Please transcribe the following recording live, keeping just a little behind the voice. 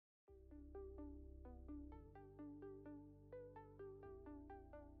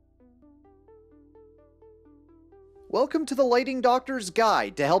Welcome to the Lighting Doctor's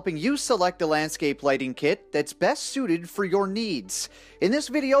Guide to helping you select a landscape lighting kit that's best suited for your needs. In this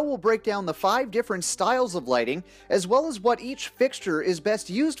video, we'll break down the 5 different styles of lighting, as well as what each fixture is best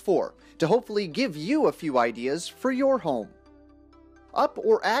used for, to hopefully give you a few ideas for your home. Up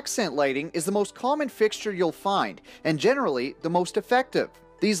or accent lighting is the most common fixture you'll find, and generally the most effective.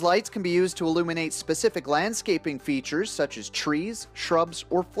 These lights can be used to illuminate specific landscaping features such as trees, shrubs,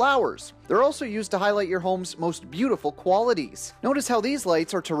 or flowers. They're also used to highlight your home's most beautiful qualities. Notice how these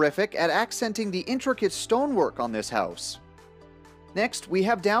lights are terrific at accenting the intricate stonework on this house. Next, we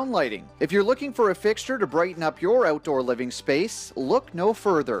have downlighting. If you're looking for a fixture to brighten up your outdoor living space, look no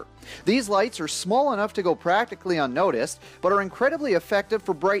further. These lights are small enough to go practically unnoticed, but are incredibly effective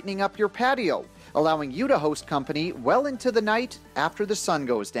for brightening up your patio, allowing you to host company well into the night after the sun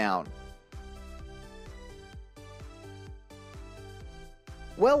goes down.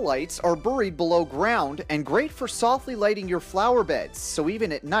 Well lights are buried below ground and great for softly lighting your flower beds, so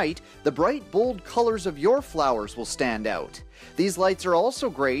even at night, the bright, bold colors of your flowers will stand out. These lights are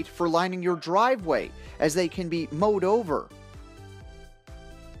also great for lining your driveway, as they can be mowed over.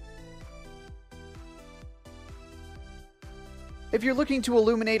 If you're looking to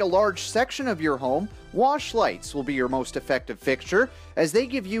illuminate a large section of your home, wash lights will be your most effective fixture, as they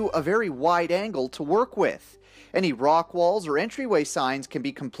give you a very wide angle to work with. Any rock walls or entryway signs can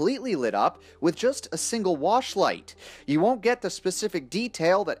be completely lit up with just a single wash light. You won't get the specific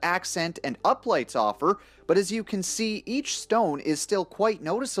detail that accent and uplights offer, but as you can see, each stone is still quite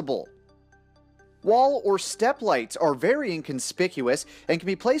noticeable. Wall or step lights are very inconspicuous and can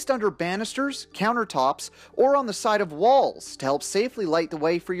be placed under banisters, countertops, or on the side of walls to help safely light the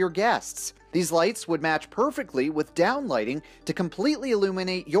way for your guests. These lights would match perfectly with downlighting to completely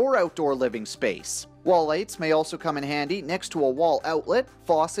illuminate your outdoor living space. Wall lights may also come in handy next to a wall outlet,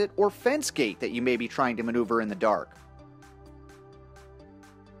 faucet, or fence gate that you may be trying to maneuver in the dark.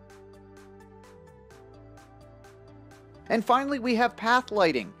 And finally, we have path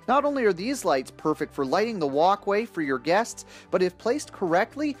lighting. Not only are these lights perfect for lighting the walkway for your guests, but if placed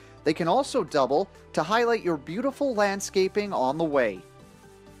correctly, they can also double to highlight your beautiful landscaping on the way.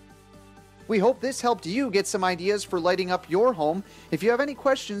 We hope this helped you get some ideas for lighting up your home. If you have any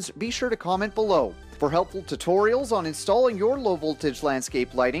questions, be sure to comment below. For helpful tutorials on installing your low voltage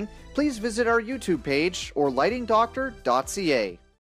landscape lighting, please visit our YouTube page or lightingdoctor.ca.